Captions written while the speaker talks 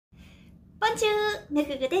ボンジュー、め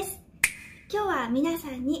ぐぐです。今日は皆さ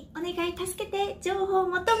んにお願い助けて情報を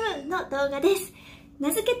求むの動画です。名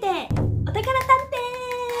付けて、お宝探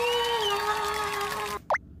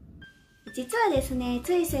偵。実はですね、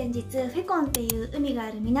つい先日、フェコンっていう海があ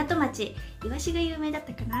る港町、イワシが有名だっ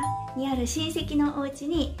たかなにある親戚のお家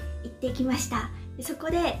に行ってきました。でそこ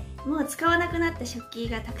でもう使わなくなった食器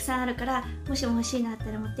がたくさんあるから、もしも欲しいのあった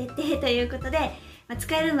ら持ってってということで、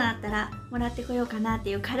使えるのあったらもらってこようかなっ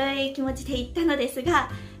ていう軽い気持ちで行ったのですが、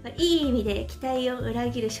いい意味で期待を裏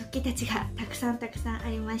切る食器たちがたくさんあ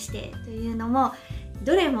りまして、というのも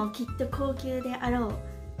どれもきっと高級であろう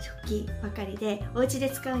食器ばかりで、お家で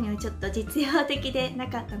使うにはちょっと実用的でな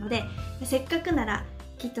かったので、せっかくなら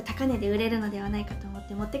きっと高値で売れるのではないかと思っ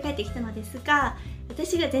て持って帰ってきたのですが、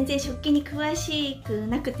私が全然食器に詳しく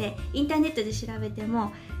なくて、インターネットで調べて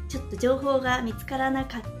もちょっと情報が見つからな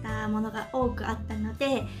かったものが多くあったの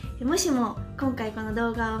で、もしも今回この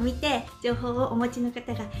動画を見て情報をお持ちの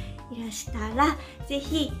方がいらしたら、ぜ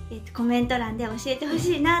ひ、コメント欄で教えてほ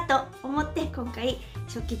しいなと思って今回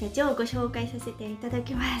食器たちをご紹介させていただ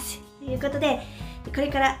きます。ということで、これ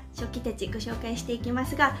から食器たちご紹介していきま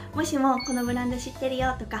すが、もしもこのブランド知ってる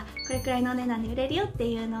よとか、これくらいのお値段で売れるよって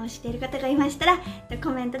いうのを知っている方がいましたら、コ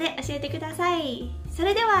メントで教えてください。そ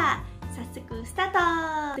れでは早速スタ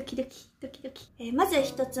ート。ドキドキドキドキ。まず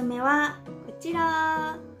1つ目はこち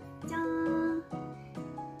ら。じゃーん。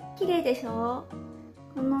綺麗でしょ？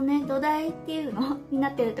このね、土台っていうのにな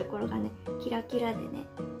ってるところがね、キラキラでね、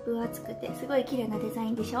分厚くてすごい綺麗なデザ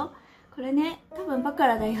インでしょ？これね、多分バカ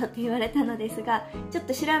ラだよって言われたのですが、ちょっ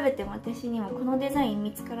と調べても私にもこのデザイン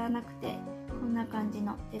見つからなくて、こんな感じ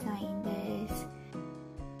のデザインです。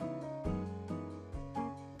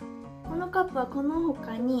このカップはこの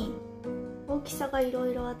他に大きさがい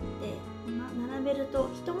ろいろあって、並べると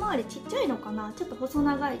一回りちっちゃいのかな、ちょっと細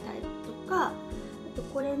長いタイプとか、あと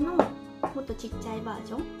これのもっとちっちゃいバー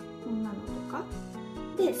ジョン、こんなのとか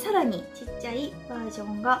で、さらにちっちゃいバージ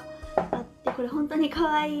ョンがあって、これ本当に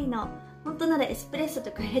可愛いの。本当ならエスプレッソ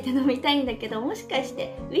とか入れて飲みたいんだけど、もしかし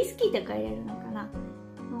てウイスキーとか入れるのかなの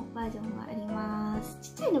バージョンがあります。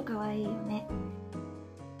ちっちゃいの可愛いよね。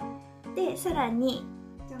で、さらに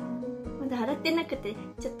じゃん、まだ洗ってなくて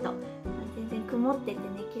ちょっと全然曇っててね、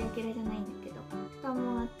キラキラじゃないんだけど、蓋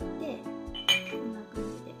もあって、こんな感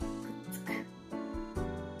じでくっつく。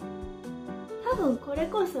多分これ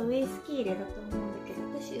こそウイスキー入れだと思うんだけど、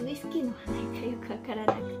私ウイスキーの話がよくわから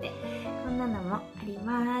なくて、こんなのもあり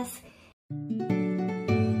ます。知っ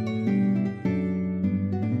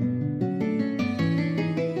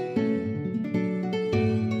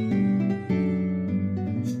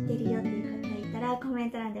てるよっていう方いたらコメ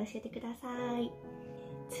ント欄で教えてください。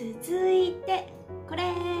続いてこ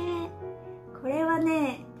れは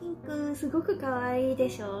ね、ピンクすごく可愛いで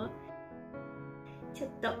しょ。ちょっ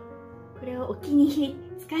とこれをお気に入り、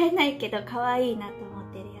使えないけど可愛いなと思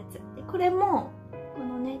ってるやつで、これもこ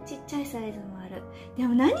のね、ちっちゃいサイズもある。で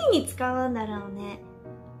も何に使うんだろうね。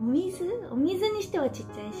お水にしてはちっ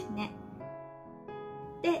ちゃいしね。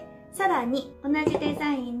で、さらに同じデ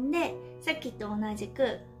ザインでさっきと同じ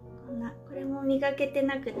くこれも磨けて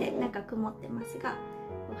なくて中曇ってますが、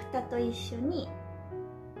蓋と一緒にこ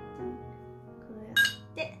うやっ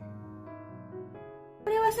て、こ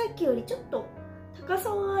れはさっきよりちょっと高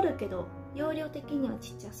さはあるけど容量的には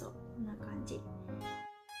ちっちゃそう。こんな感じ。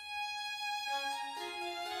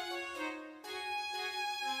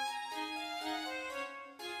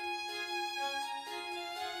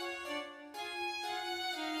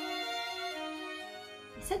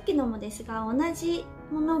さっきのもですが、同じ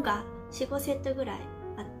ものが 4,5 セットぐらい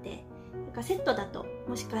あって、なんかセットだと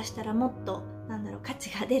もしかしたらもっと価値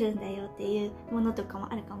が出るんだよっていうものとかも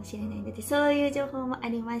あるかもしれないので、そういう情報もあ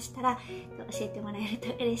りましたら教えてもらえると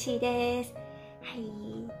嬉しいです。は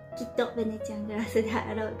い、きっとベネチアングラスで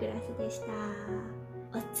あろうグラスでした。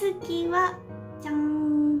お次はじゃ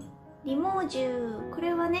ん、リモージュ。こ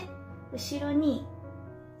れはね、後ろに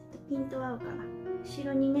ちょっとピント合うかな、後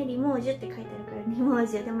ろにね、リモージュって書いてあるからリモー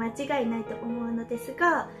ジュで間違いないと思うのです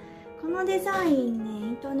が、このデザインね、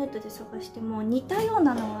インターネットで探しても似たよう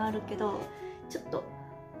なのはあるけど、ちょっとこ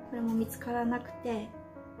れも見つからなくて、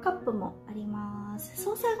カップもあります。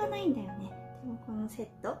操作がないんだよね。でもこのセッ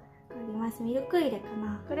トがあります。ミルク入れか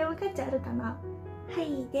な、これは価値あるかな。は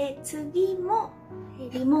い。で、次も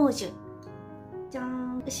リモージュ。じゃー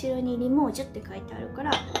ん、後ろにリモージュって書いてあるか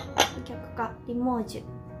ら、逆か、リモージ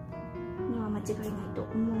ュには間違いないと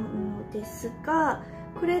思うのですが、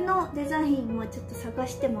これのデザインもちょっと探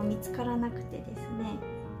しても見つからなくてですね、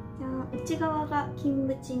内側が金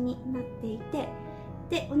縁になっていて、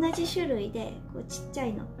で同じ種類でこうちっちゃ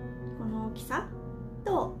いの、この大きさ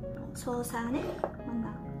と操作ね、こん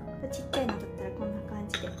などっちっちゃいのだったらこんな感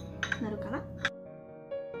じでなるかな。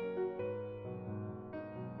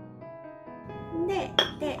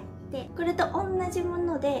でこれと同じも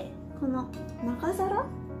ので、この長皿、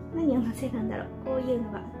何をのせるんだろう、こういう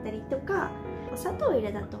のがあったりとか、お砂糖入れ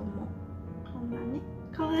だと思う。こんなね、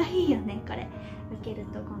かわいいよね。これ開ける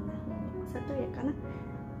とこんな風にお砂糖入れかなも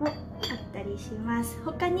あったりします。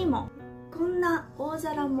他にもこんな大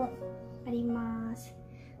皿もあります。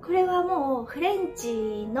これはもうフレン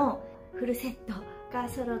チのフルセットが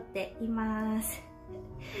揃っています。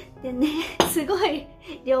でね、すごい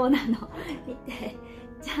量なの見て、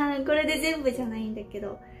じゃん、これで全部じゃないんだけ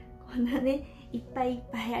ど、こんなね、いっぱいいっ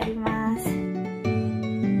ぱいあります。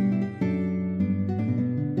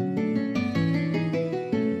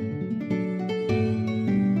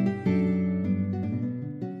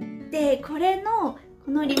で、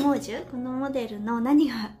このリモージュ、このモデルの何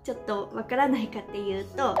がちょっとわからないかっていう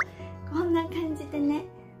と、こんな感じでね、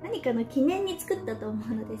何かの記念に作ったと思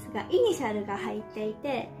うのですが、イニシャルが入ってい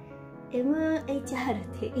て MHR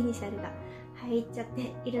っていうイニシャルが入っちゃっ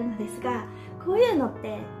ているのですが、こういうのっ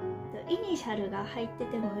てイニシャルが入って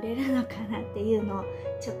ても売れるのかなっていうのを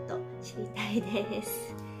ちょっと知りたいで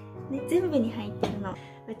す、ね、全部に入ってるの。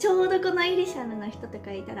ちょうどこのイニシャルの人と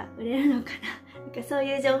かいたら売れるのかな、なんかそう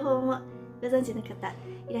いう情報もご存知の方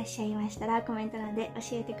いらっしゃいましたらコメント欄で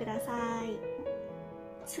教えてください。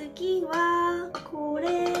次は、これ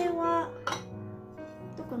は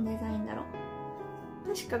どこのデザインだろ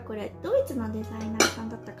う。確かこれドイツのデザイナーさん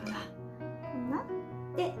だったかな。こんな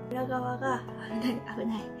で、裏側が危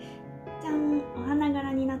ないじゃん、お花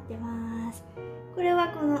柄になってます。これは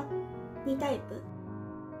この2タイプ。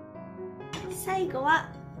最後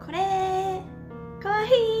はこれ、かわ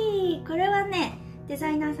いい。これはね、デザ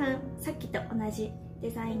イナーさん、さっきと同じ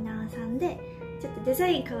デザイナーさんで、ちょっとデザ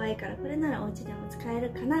イン可愛いからこれならお家でも使える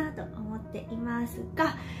かなと思っています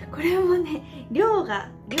が、これもね、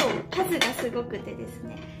数がすごくてです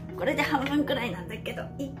ね、これで半分くらいなんだけど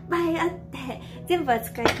いっぱいあって、全部は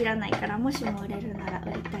使い切らないから、もしも売れるなら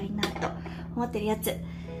売りたいなと思ってるやつ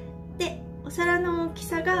で、お皿の大き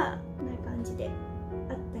さがこんな感じで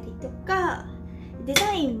あったりとか、デ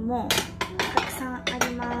ザインもたくさんあ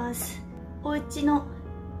ります。お家の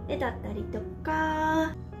絵だったりと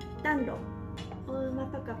か、暖炉、お馬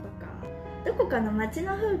パカパカ、どこかの街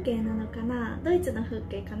の風景なのかな、ドイツの風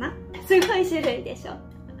景かな、すごい種類でしょ。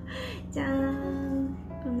じゃーん、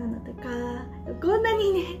こんなのとか、こんな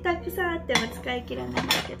にねたくさんあっても使い切らないんだ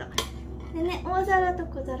けど、でね、大皿と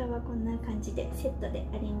小皿はこんな感じでセットで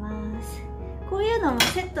あります。こういうのも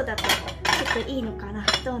セットだとちょっといいのかな、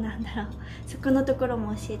どうなんだろう、そこのところ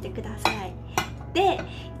も教えてください。で、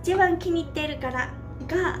一番気に入っているから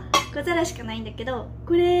が小皿しかないんだけど、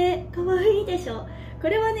これかわいいでしょ。こ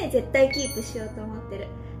れはね、絶対キープしようと思ってる。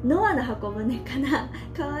ノアの箱舟かな、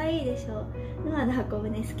かわいいでしょ。ノアの箱舟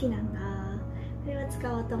好きなんだ。これは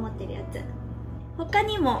使おうと思ってるやつ。他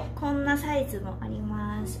にもこんなサイズもあり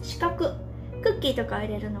ます。四角、クッキーとか入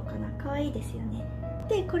れるのかな、かわいいですよね。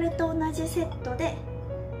で、これと同じセットで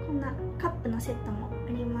こんなカップのセットもあ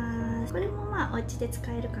ります。これもまあお家で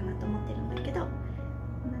使えるかなと思ってるんだけど、こ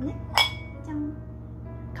んなね、じゃん、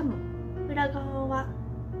カモ、裏側は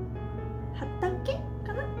畑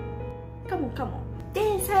かな、カモ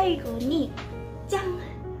で、最後にじゃん、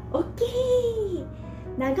大きい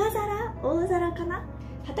長皿、大皿かな、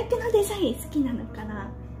畑のデザイン好きなのか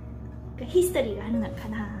な、ヒストリーがあるのか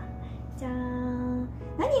な。じゃーん、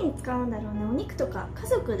何に使うんだろうね。お肉とか家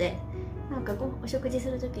族でなんかお食事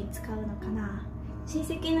する時に使うのかな。親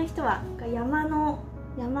戚の人は山の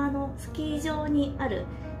スキー場にある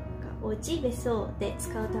お家、別荘で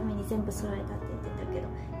使うために全部揃えたって言ってたけど、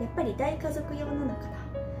やっぱり大家族用なのかな。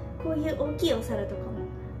こういう大きいお皿とかも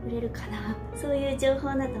売れるかな。そういう情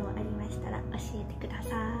報などもありましたら教えてくだ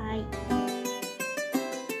さい。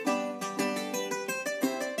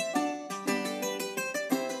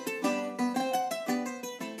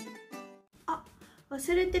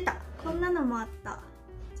忘れてた、こんなのもあった。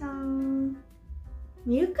じゃーん、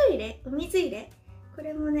ミルク入れ、お水入れ、こ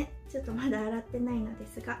れもねちょっとまだ洗ってないので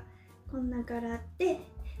すが、こんな柄で、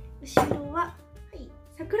後ろは、はい、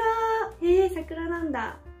桜、桜なん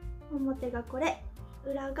だ。表がこれ、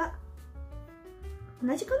裏が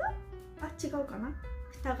同じかな、あ、違うかな、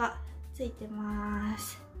蓋がついてま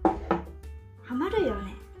す。はまるよ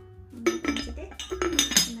ね。こんな感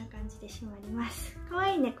じで閉まります。かわ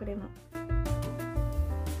いいね、これも。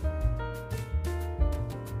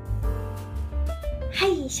は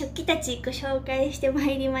い、食器たちご紹介してま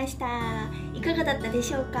いりました。いかがだったで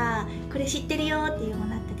しょうか。これ知ってるよっていうも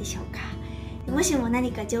のあったでしょうか。もしも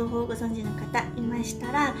何か情報をご存知の方いまし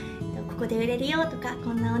たら、ここで売れるよとか、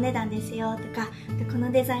こんなお値段ですよとか、こ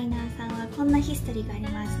のデザイナーさんはこんなヒストリーがあり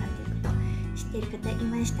ますなんていうこと知っている方い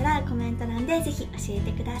ましたらコメント欄でぜひ教え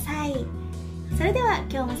てください。それでは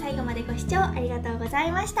今日も最後までご視聴ありがとうござ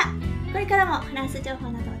いました。これからもフランス情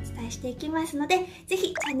報などをお伝えしていきますので、ぜ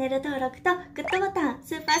ひチャンネル登録とグッドボタン、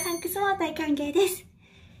スーパーサンクスも大歓迎です。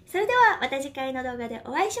それではまた次回の動画で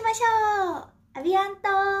お会いしましょう。アビアン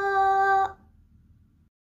ト。